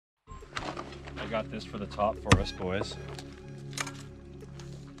got this for the top for us boys.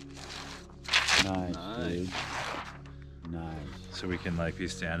 Nice, dude. Nice. So we can like be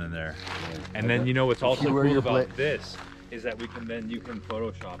standing there. Yeah. And then you know what's also cool about this is that you can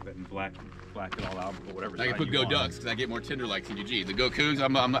Photoshop it and black it all out and put whatever. I can put Go Ducks because I get more Tinder likes than UG. The Go Cougs,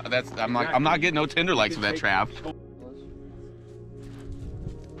 I'm not getting no Tinder likes with that trap.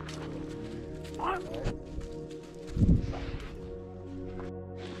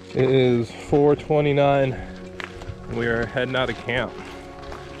 It is 4:29. We are heading out of camp.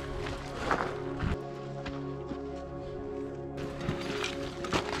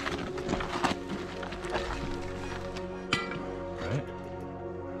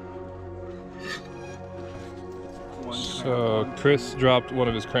 So Chris dropped one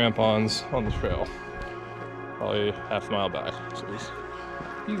of his crampons on the trail, probably half a mile back. So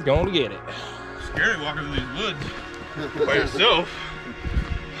he's going to get it. Scary walking through these woods by yourself.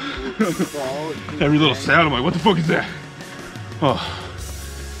 Every little sound, I'm like, what the fuck is that? Oh,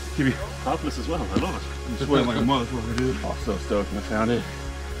 give me topless as well. I love it. I'm sweating like a motherfucker, dude. Oh, so stoked when I found it.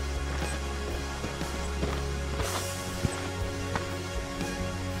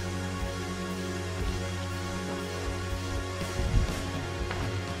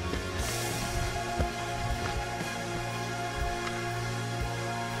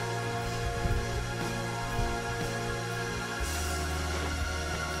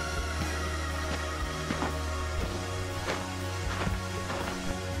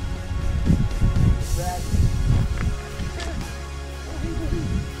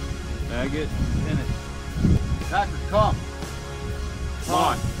 Bag it, pin it. Tracker, come. Come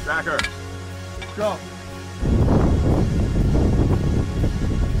on, Tracker. Go.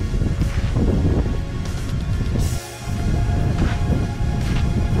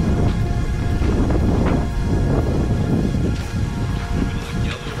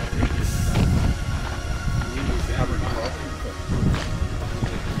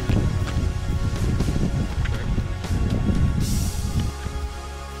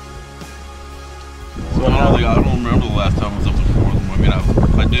 I don't remember the last time I was up to 4 of them. I mean,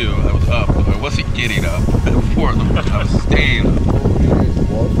 if I do, I was up, but I wasn't getting up at 4 of them. I was staying up.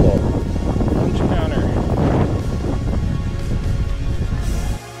 Lunch counter.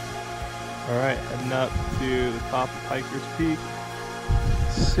 Alright, heading up to the top of Hiker's Peak.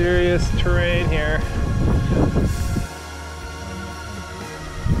 Serious terrain here.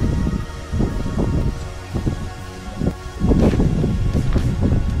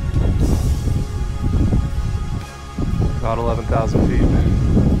 About 11,000 feet. About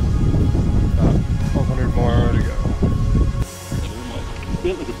 1,200 more to go.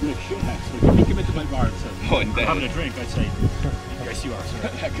 Built like a brick shit house. Like if you come into my bar and says, I'm having a drink, I'd say, yes you are, sir.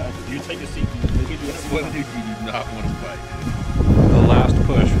 That guy, you take a seat. We'll give you what dude you do not want to fight? The last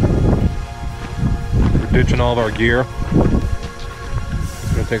push. We're ditching all of our gear.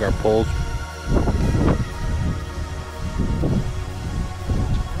 Just gonna take our poles.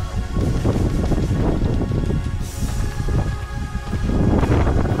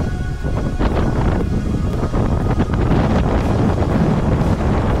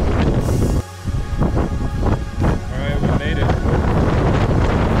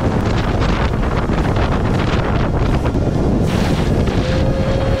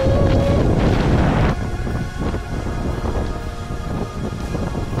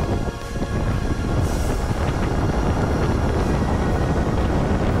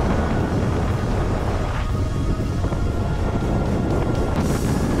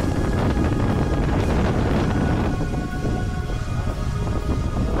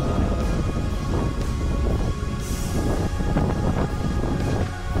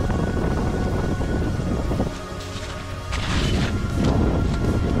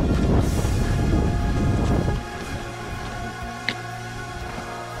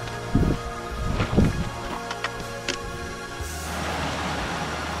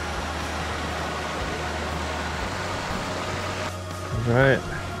 Alright,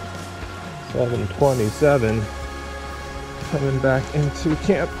 7:27, coming back into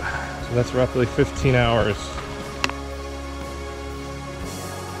camp. So that's roughly 15 hours.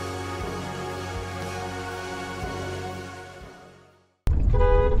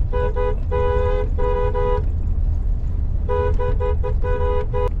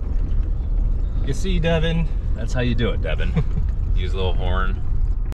 You see, Devin? That's how you do it, Devin. Use a little horn.